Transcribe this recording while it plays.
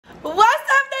What's up,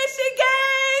 Nation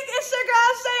Gang? It's your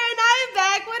girl Shay, and I am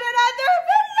back with another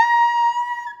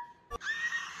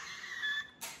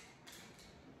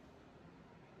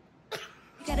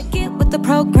video. Gotta get with the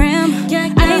program.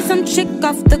 I need some chick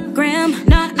off the gram.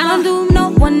 I don't do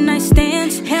no one night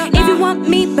stands. If you want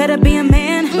me, better be a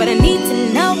man. But I need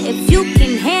to know if you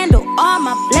can handle all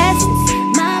my blessings.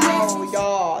 Oh,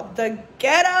 y'all, the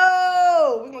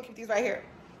ghetto. We're gonna keep these right here.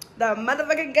 The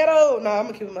motherfucking ghetto. No, I'm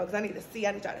gonna keep them up because I need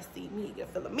y'all to see me, get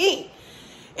a feel of me.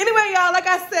 Anyway, y'all, like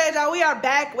I said, y'all, we are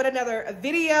back with another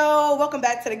video. Welcome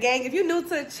back to the gang. If you're new to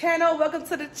the channel, welcome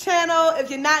to the channel.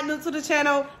 If you're not new to the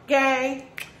channel, gang.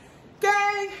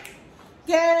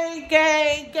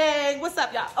 What's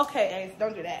up, y'all? Okay,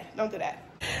 don't do that.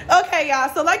 Okay, y'all,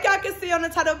 so like y'all can see on the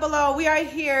title below, we are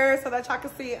here so that y'all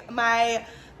can see my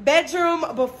bedroom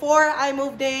before I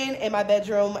moved in and my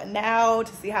bedroom now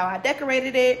to see how I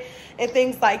decorated it and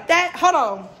things like that. Hold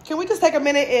on, can we just take a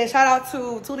minute and shout out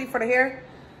to Tootie for the hair?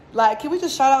 Like, can we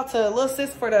just shout out to Lil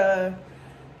Sis for the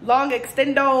long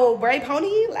extendo braid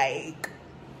pony? Like,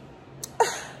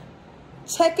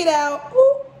 check it out.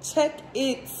 Ooh, check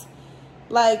it.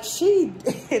 Like, she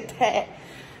did that.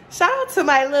 Shout out to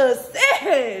my little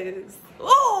sis.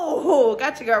 Ooh,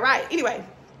 got you girl right. Anyway,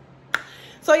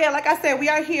 so yeah, like I said, we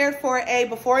are here for a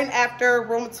before and after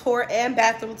room tour and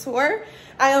bathroom tour.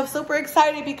 I am super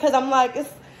excited because I'm like,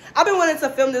 I've been wanting to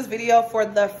film this video for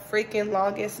the freaking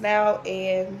longest now,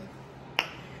 and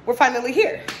we're finally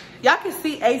here. Y'all can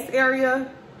see Ace area.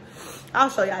 I'll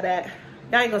show y'all that.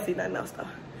 Y'all ain't gonna see nothing else though.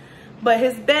 But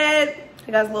his bed,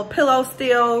 he got his little pillow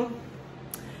still.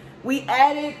 We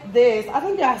added this. I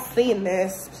think y'all seen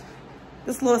this.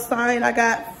 This little sign I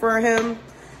got for him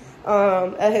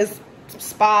at his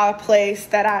spa place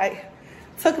that I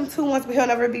took him to once, but he'll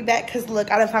never be back because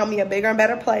look, I done found me a bigger and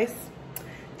better place.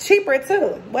 Cheaper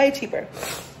too, way cheaper.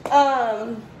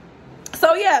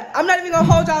 So yeah, I'm not even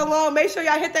gonna hold y'all long. Make sure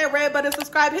y'all hit that red button,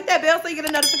 subscribe, hit that bell so you get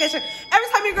a notification every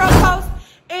time your girl posts.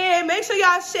 And make sure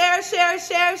y'all share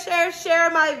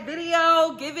my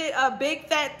video. Give it a big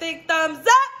fat thick thumbs up.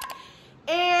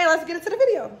 And let's get into the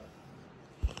video.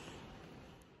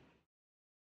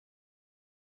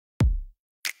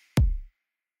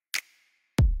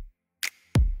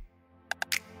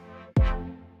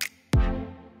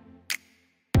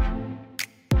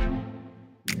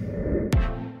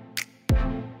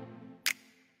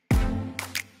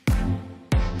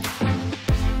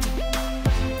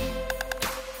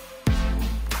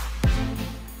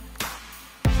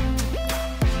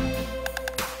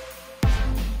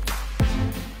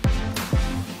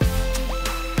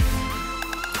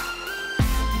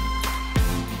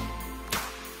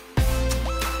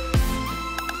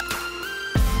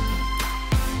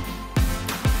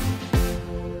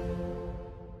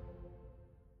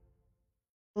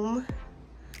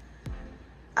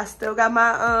 I still got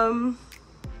my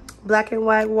black and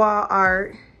white wall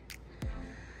art.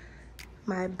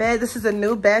 My bed, this is a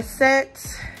new bed set.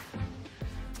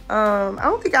 I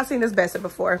don't think I've seen this bed set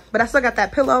before, but I still got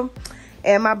that pillow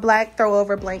and my black throw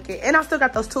over blanket. And I still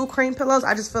got those 2 cream pillows.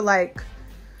 I just feel like,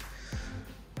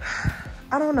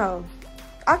 I don't know.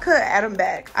 I could add them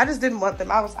back. I just didn't want them.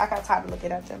 I got tired of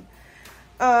looking at them.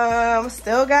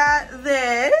 Still got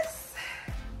this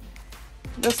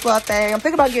little thing. I'm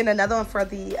thinking about getting another one for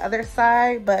the other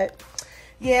side, but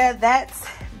yeah, that's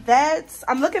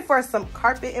I'm looking for some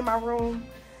carpet in my room,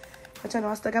 but I know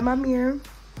I still got my mirror.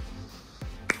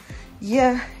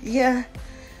 Yeah,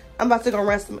 I'm about to go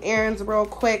run some errands real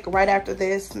quick right after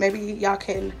this. Maybe y'all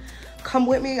can come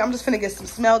with me. I'm just finna get some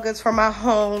smell goods for my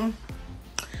home.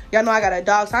 Y'all know I got a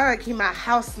dog, so I gotta keep my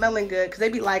house smelling good because they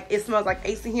be like, it smells like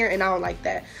Ace in here, and I don't like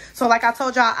that. So like I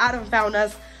told y'all, I done found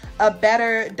us a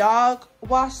better dog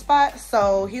wash spot,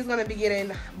 so he's gonna be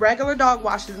getting regular dog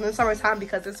washes in the summertime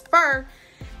because his fur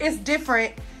is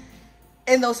different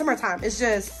in the summertime. It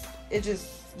just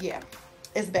yeah,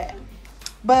 it's bad.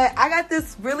 But I got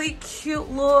this really cute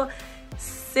little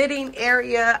sitting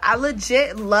area. I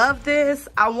legit love this.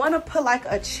 I want to put like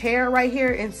a chair right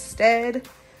here instead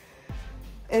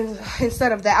of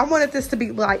that. I wanted this to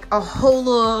be like a whole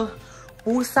little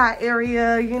woosah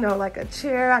area, you know, like a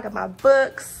chair. I got my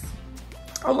books.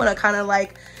 I want to kind of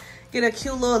like get a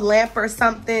cute little lamp or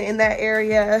something in that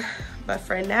area. But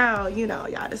for now, you know,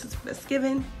 y'all, this is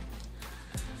Thanksgiving.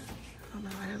 I don't know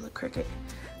why that look crooked.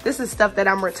 This is stuff that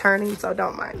I'm returning, so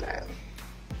don't mind that.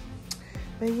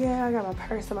 But yeah, I got my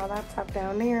purse and my laptop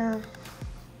down there.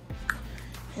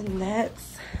 And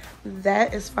that's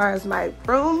that as far as my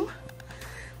room.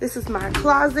 This is my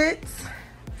closet.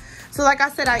 So like I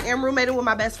said, I am roommating with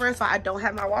my best friend, so I don't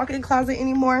have my walk-in closet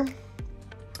anymore.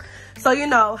 So, you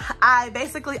know, I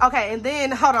basically, okay, and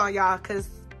then, hold on, y'all, because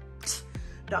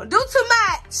don't do too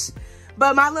much.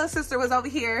 But my little sister was over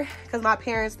here because my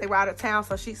parents, they were out of town,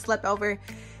 so she slept over.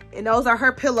 And those are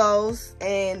her pillows,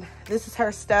 and this is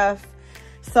her stuff.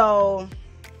 So,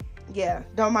 yeah,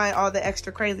 don't mind all the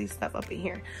extra crazy stuff up in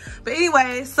here. But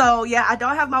anyway, so, yeah, I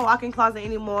don't have my walk-in closet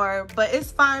anymore, but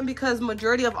it's fine because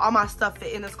majority of all my stuff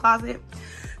fit in this closet.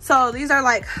 So, these are,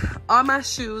 like, all my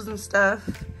shoes and stuff.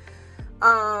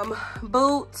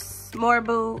 Boots, more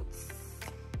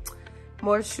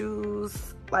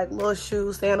shoes, like little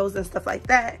shoes, sandals and stuff like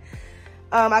that.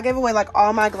 I gave away like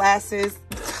all my glasses.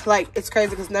 Like, it's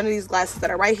crazy because none of these glasses that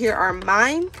are right here are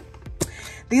mine.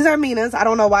 These are Mina's. I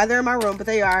don't know why they're in my room, but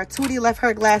they are. Tootie left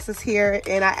her glasses here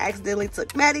and I accidentally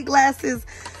took Maddie glasses.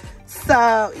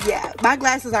 So yeah, my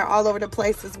glasses are all over the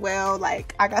place as well.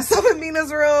 Like, I got some in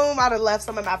Mina's room. I done left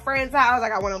some in my friend's house. I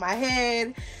got one on my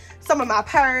head, some in my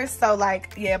purse. So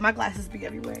like, yeah, my glasses be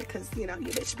everywhere because, you know,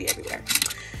 your bitch be everywhere.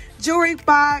 Jewelry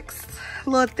box,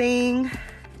 little thing.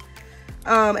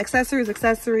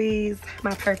 Accessories,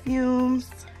 my perfumes,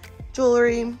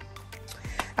 jewelry.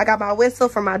 I got my whistle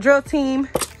from my drill team.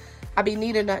 I be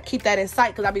needing to keep that in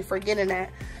sight because I be forgetting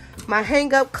that. My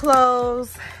hang up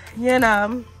clothes, you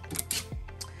know,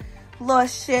 little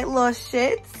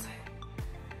shits.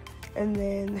 And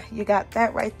then you got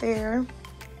that right there.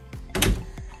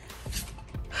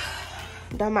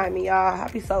 Don't mind me, y'all. I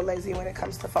be so lazy when it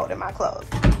comes to folding my clothes.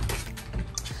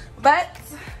 But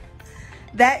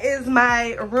that is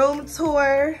my room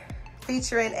tour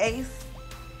featuring Ace.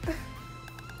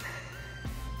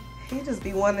 He just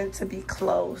be wanting to be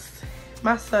close.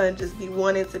 My son just be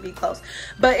wanting to be close.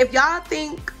 But if y'all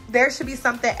think there should be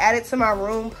something added to my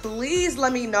room, please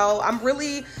let me know. I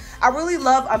really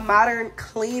love a modern,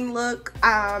 clean look.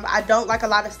 I don't like a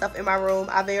lot of stuff in my room.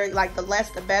 I very like the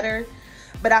less the better.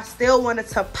 But I still wanted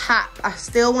to pop. I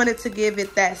still wanted to give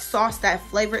it that sauce, that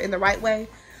flavor in the right way.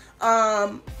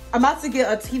 I'm about to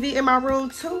get a TV in my room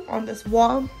too on this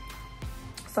wall.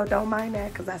 So don't mind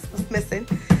that because that's what's missing.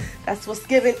 That's what's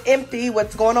giving empty,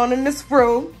 what's going on in this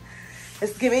room.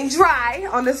 It's giving dry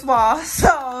on this wall.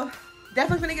 So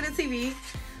definitely gonna get a TV.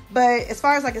 But as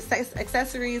far as like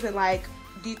accessories and like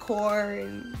decor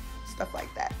and stuff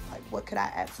like that, like what could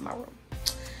I add to my room?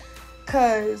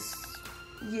 Cause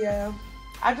yeah,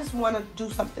 I just want to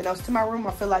do something else to my room.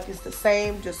 I feel like it's the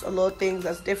same, just a little things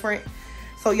that's different.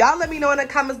 So y'all let me know in the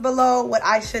comments below what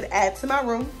I should add to my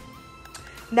room.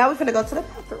 Now we're gonna go to the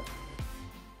bathroom.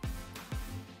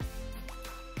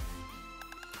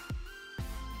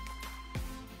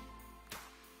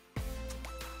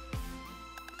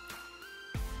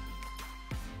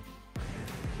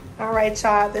 All right,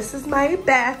 y'all, this is my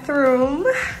bathroom.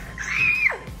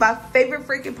 My favorite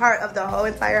freaking part of the whole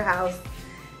entire house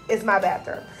is my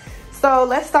bathroom. So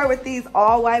let's start with these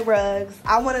all white rugs.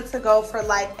 I wanted to go for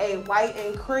like a white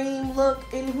and cream look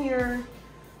in here.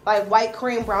 Like white,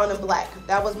 cream, brown, and black.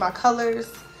 That was my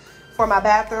colors for my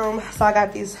bathroom. So I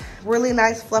got these really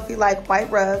nice, fluffy, like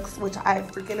white rugs, which I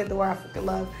freaking adore, I freaking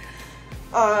love.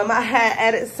 I had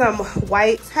added some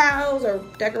white towels or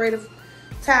decorative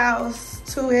towels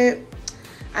to it.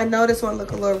 I know this one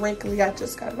look a little wrinkly. I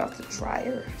just got it off the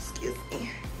dryer, excuse me.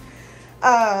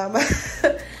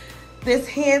 This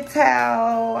hand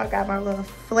towel, I got my little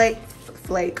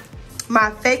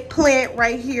my fake plant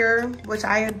right here, which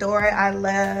I adore, I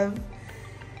love.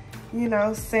 You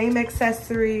know, same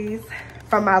accessories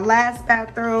from my last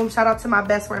bathroom. Shout out to my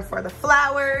best friend for the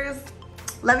flowers.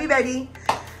 Love you, baby.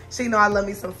 She know I love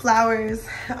me some flowers.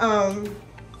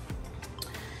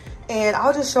 And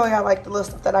I'll just show y'all like the little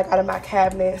stuff that I got in my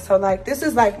cabinet. So like, this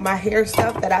is like my hair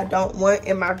stuff that I don't want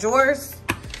in my drawers.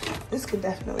 This could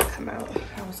definitely come out.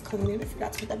 I was cleaning it,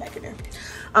 forgot to put that back in there.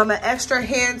 An extra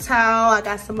hand towel. I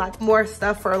got some like more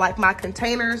stuff for like my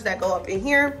containers that go up in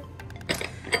here.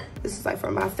 This is like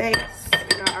for my face.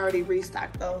 And I already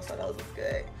restocked those, so those is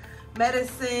good.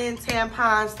 Medicine,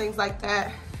 tampons, things like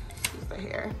that. Excuse the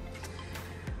hair.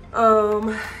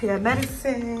 Yeah,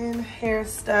 medicine, hair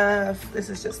stuff. This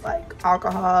is just like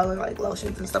alcohol and like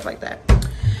lotions and stuff like that.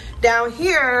 Down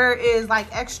here is like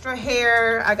extra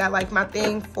hair. I got like my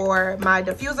thing for my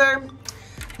diffuser,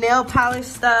 nail polish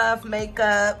stuff,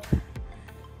 makeup.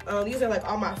 These are like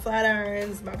all my flat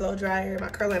irons, my blow dryer, my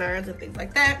curling irons and things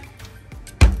like that.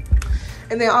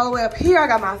 And then all the way up here, I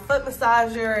got my foot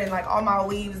massager and like all my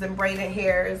weaves and braided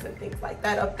hairs and things like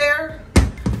that up there.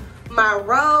 My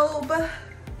robe,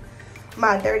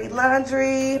 my dirty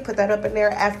laundry, put that up in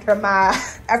there after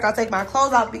I take my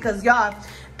clothes off, because y'all,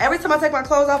 every time I take my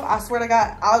clothes off, I swear to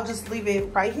God, I'll just leave it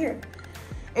right here.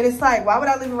 And it's like, why would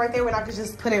I leave it right there when I could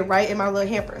just put it right in my little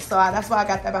hamper? So that's why I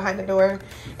got that behind the door.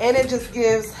 And it just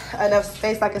gives enough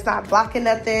space, like it's not blocking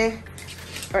nothing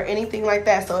or anything like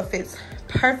that. So it fits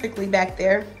perfectly back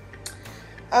there.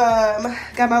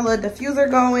 Got my little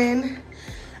diffuser going.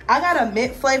 I got a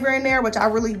mint flavor in there, which I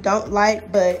really don't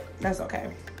like, but that's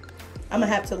okay. I'm gonna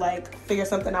have to like figure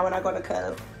something out when I go to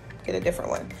Cub, get a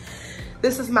different one.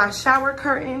 This is my shower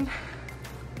curtain,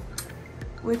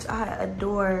 which I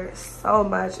adore so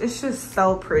much. It's just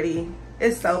so pretty.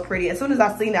 It's so pretty. As soon as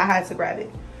I seen it, I had to grab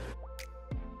it.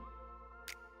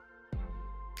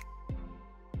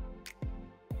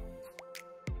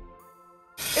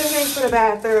 Everything for the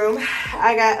bathroom.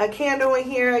 I got a candle in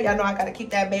here. Y'all know I gotta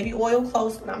keep that baby oil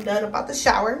close when I'm done about the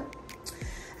shower.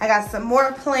 I got some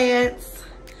more plants.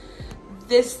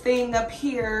 This thing up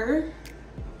here,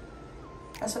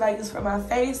 that's what I use for my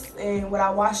face and what I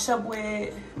wash up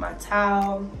with, my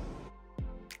towel.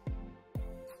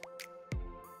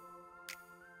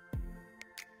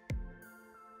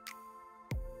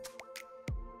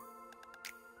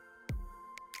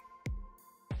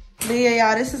 But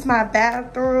yeah, y'all, this is my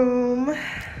bathroom.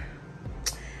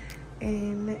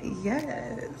 And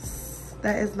yes,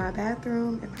 that is my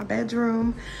bathroom and my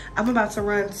bedroom. I'm about to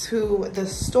run to the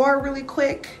store really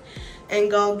quick and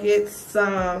go get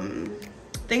some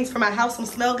things for my house, some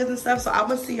smell goods and stuff. So I'm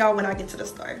gonna see y'all when I get to the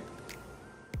store.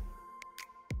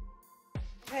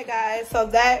 Hey guys, so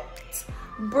that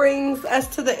brings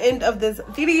us to the end of this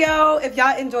video. If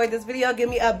y'all enjoyed this video, give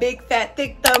me a big fat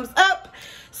thick thumbs up.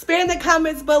 Spare in the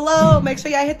comments below. Make sure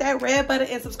y'all hit that red button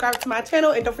and subscribe to my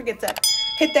channel. And don't forget to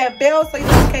hit that bell so you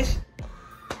notification.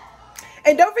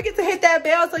 And don't forget to hit that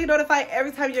bell so you're notified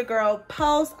every time your girl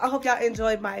posts. I hope y'all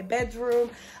enjoyed my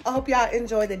bedroom. I hope y'all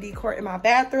enjoyed the decor in my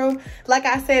bathroom. Like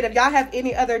I said, if y'all have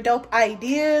any other dope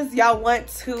ideas y'all want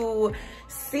to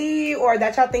see or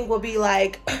that y'all think will be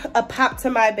like a pop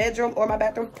to my bedroom or my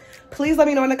bathroom, please let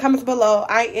me know in the comments below.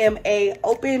 I am a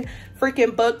open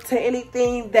freaking book to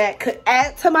anything that could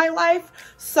add to my life.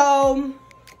 So,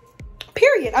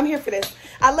 period. I'm here for this.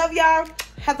 I love y'all.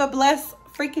 Have a blessed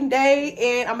freaking day,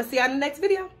 and I'm gonna see y'all in the next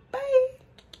video. Bye.